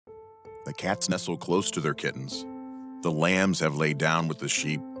The cats nestle close to their kittens. The lambs have laid down with the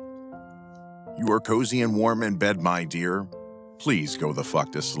sheep. You are cozy and warm in bed, my dear. Please go the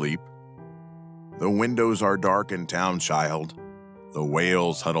fuck to sleep. The windows are dark in town, child. The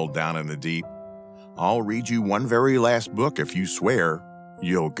whales huddled down in the deep. I'll read you one very last book if you swear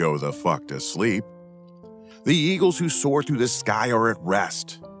you'll go the fuck to sleep. The eagles who soar through the sky are at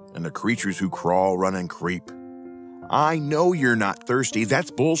rest, and the creatures who crawl, run, and creep. I know you're not thirsty. That's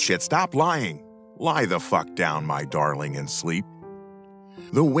bullshit. Stop lying. Lie the fuck down, my darling, and sleep.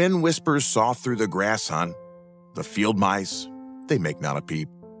 The wind whispers soft through the grass, hon. The field mice, they make not a peep.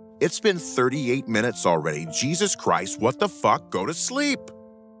 It's been 38 minutes already. Jesus Christ, what the fuck? Go to sleep.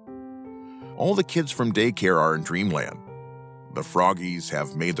 All the kids from daycare are in dreamland. The froggies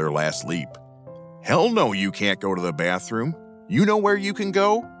have made their last leap. Hell no, you can't go to the bathroom. You know where you can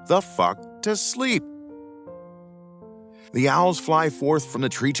go? The fuck to sleep. The owls fly forth from the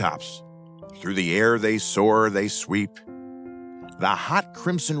treetops. Through the air they soar, they sweep. The hot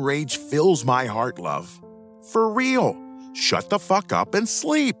crimson rage fills my heart, love. For real, shut the fuck up and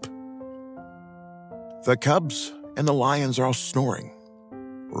sleep. The cubs and the lions are all snoring,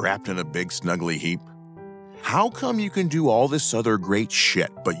 wrapped in a big snuggly heap. How come you can do all this other great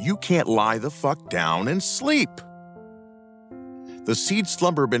shit, but you can't lie the fuck down and sleep? The seeds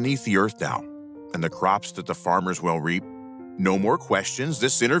slumber beneath the earth now, and the crops that the farmers will reap. No more questions,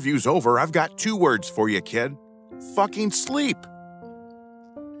 this interview's over. I've got 2 words for you, kid. Fucking sleep.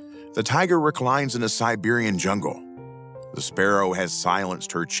 The tiger reclines in the Siberian jungle. The sparrow has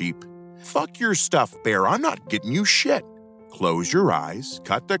silenced her cheep. Fuck your stuff, bear, I'm not getting you shit. Close your eyes,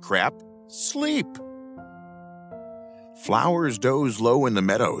 cut the crap, sleep. Flowers doze low in the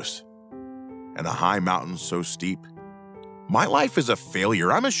meadows, and the high mountains so steep. My life is a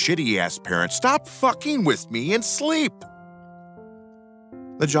failure, I'm a shitty-ass parent. Stop fucking with me and sleep.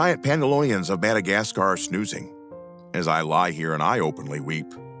 The giant pangolinians of Madagascar are snoozing as I lie here and I openly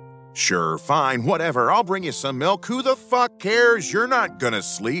weep. Sure, fine, whatever, I'll bring you some milk. Who the fuck cares? You're not gonna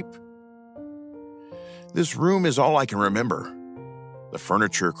sleep. This room is all I can remember. The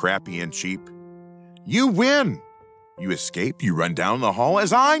furniture crappy and cheap. You win. You escape, you run down the hall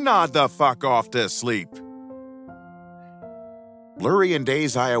as I nod the fuck off to sleep. Blurry in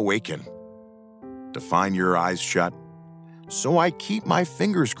days I awaken to find your eyes shut. So I keep my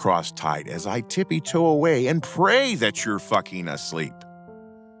fingers crossed tight as I tippy-toe away and pray that you're fucking asleep.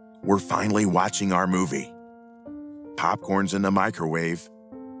 We're finally watching our movie. Popcorn's in the microwave.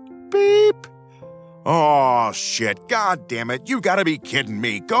 Beep. Oh, shit. God damn it. You gotta be kidding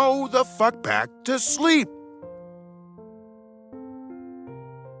me. Go the fuck back to sleep.